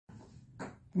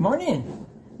Good morning.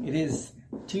 It is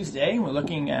Tuesday. We're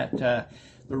looking at the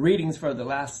readings for the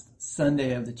last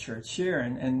Sunday of the church year.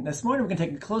 And this morning we're going to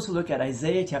take a closer look at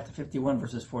Isaiah chapter 51,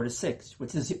 verses 4 to 6,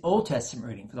 which is the Old Testament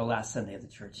reading for the last Sunday of the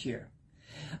church year.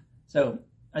 So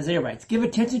Isaiah writes, "Give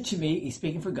attention to me," he's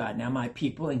speaking for God now, "my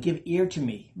people, and give ear to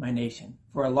me, my nation.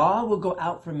 For a law will go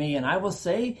out from me, and I will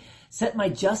say, set my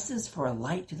justice for a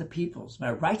light to the peoples.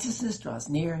 My righteousness draws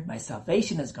near, my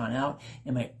salvation has gone out,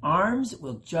 and my arms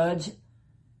will judge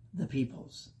the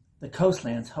peoples. The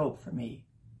coastlands hope for me,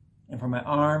 and for my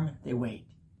arm they wait.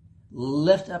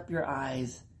 Lift up your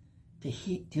eyes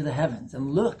to the heavens,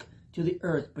 and look to the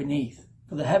earth beneath.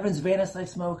 For the heavens vanish like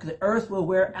smoke, the earth will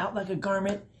wear out like a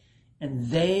garment, and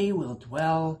they will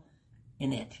dwell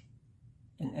in it.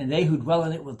 And they who dwell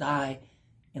in it will die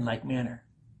in like manner.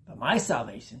 But my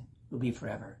salvation will be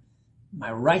forever.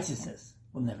 My righteousness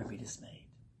will never be dismayed."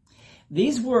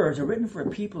 These words are written for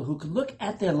people who could look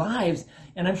at their lives,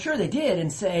 and I'm sure they did, and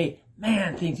say,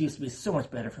 man, things used to be so much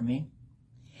better for me.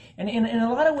 And in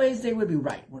a lot of ways, they would be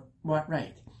right.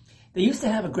 They used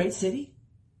to have a great city,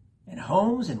 and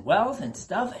homes, and wealth, and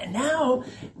stuff, and now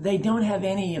they don't have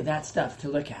any of that stuff to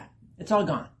look at. It's all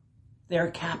gone.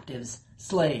 They're captives,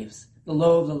 slaves, the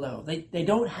low of the low. They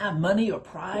don't have money or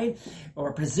pride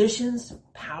or positions,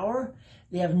 power.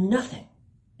 They have nothing.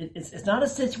 It's not a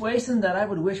situation that I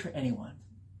would wish for anyone.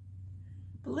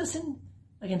 But listen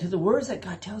again to the words that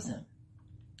God tells them.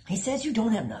 He says you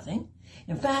don't have nothing.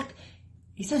 In fact,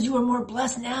 he says you are more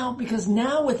blessed now, because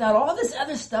now, without all this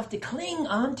other stuff to cling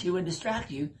onto and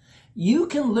distract you, you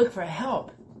can look for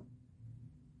help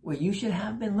where you should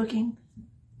have been looking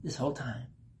this whole time.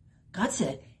 God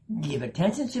said, "Give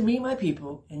attention to me, my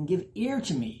people, and give ear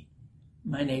to me,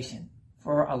 my nation.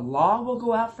 For a law will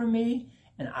go out from me,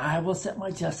 and I will set my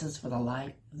justice for the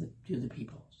light to the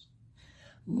peoples."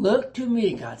 Look to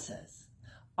me, God says.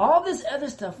 All this other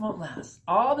stuff won't last.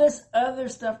 All this other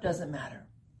stuff doesn't matter.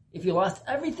 If you lost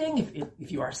everything,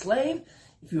 if you are a slave,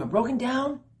 if you are broken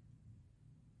down,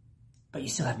 but you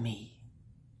still have me.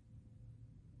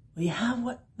 Well, you have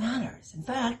what matters. In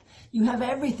fact, you have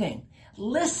everything.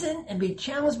 Listen and be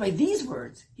challenged by these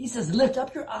words. He says, lift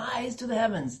up your eyes to the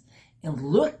heavens and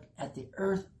look at the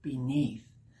earth beneath.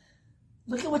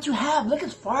 Look at what you have. Look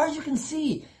as far as you can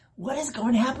see. What is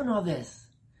going to happen to all this?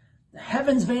 The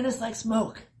heavens vanish like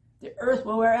smoke. The earth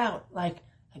will wear out like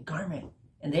a garment,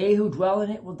 and they who dwell in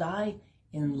it will die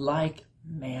in like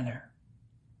manner.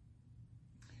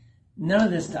 None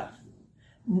of this stuff,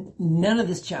 none of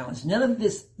this challenge, none of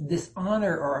this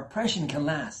dishonor or oppression can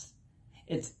last.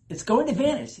 It's going to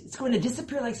vanish. It's going to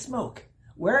disappear like smoke,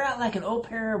 wear out like an old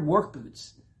pair of work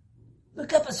boots.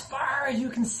 Look up as far as you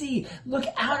can see. Look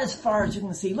out as far as you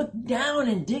can see. Look down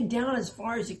and dig down as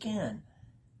far as you can.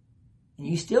 And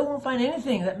you still won't find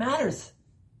anything that matters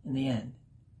in the end.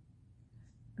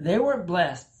 They weren't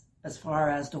blessed as far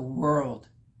as the world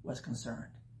was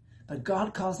concerned. But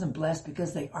God calls them blessed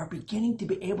because they are beginning to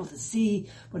be able to see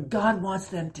what God wants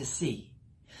them to see.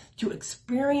 To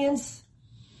experience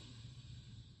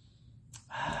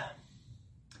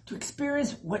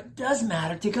what does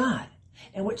matter to God.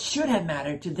 And what should have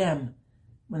mattered to them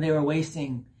when they were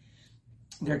wasting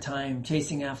their time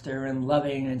chasing after and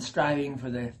loving and striving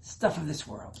for the stuff of this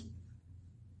world.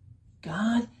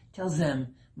 God tells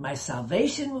them, my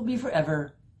salvation will be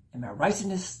forever, and my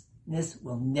righteousness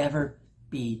will never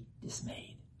be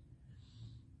dismayed.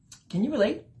 Can you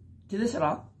relate to this at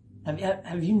all?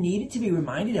 Have you needed to be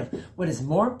reminded of what is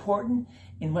more important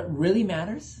and what really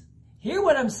matters? Hear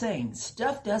what I'm saying.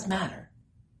 Stuff does matter.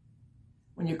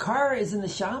 When your car is in the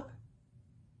shop,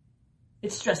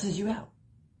 it stresses you out.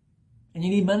 And you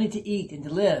need money to eat and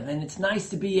to live. And it's nice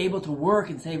to be able to work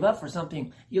and save up for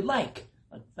something you like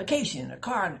vacation, a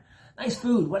car, nice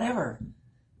food, whatever.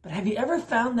 But have you ever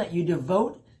found that you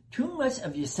devote too much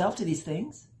of yourself to these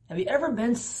things? Have you ever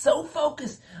been so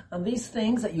focused on these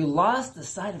things that you lost the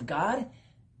sight of God?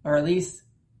 Or at least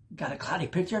got a cloudy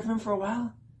picture of him for a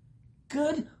while?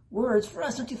 Good words for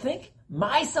us, don't you think?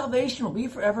 My salvation will be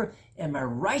forever, and my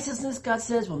righteousness, God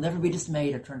says, will never be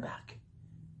dismayed or turned back.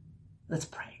 Let's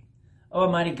pray. Oh,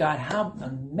 Almighty God, how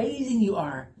amazing you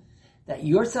are that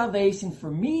your salvation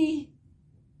for me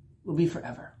will be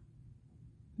forever.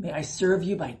 May I serve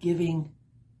you by giving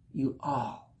you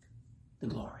all the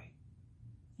glory.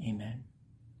 Amen.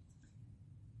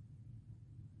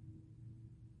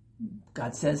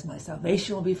 God says, my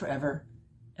salvation will be forever,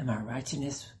 and my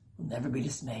righteousness will never be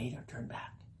dismayed or turned back.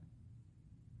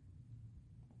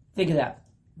 Think of that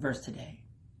verse today.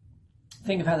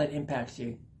 Think of how that impacts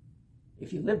you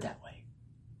if you live that way.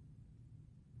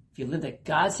 If you live that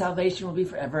God's salvation will be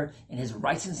forever and his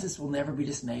righteousness will never be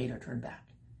dismayed or turned back.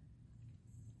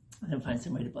 Let him find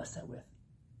some way to bless that with.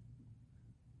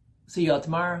 See you all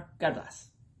tomorrow. God bless.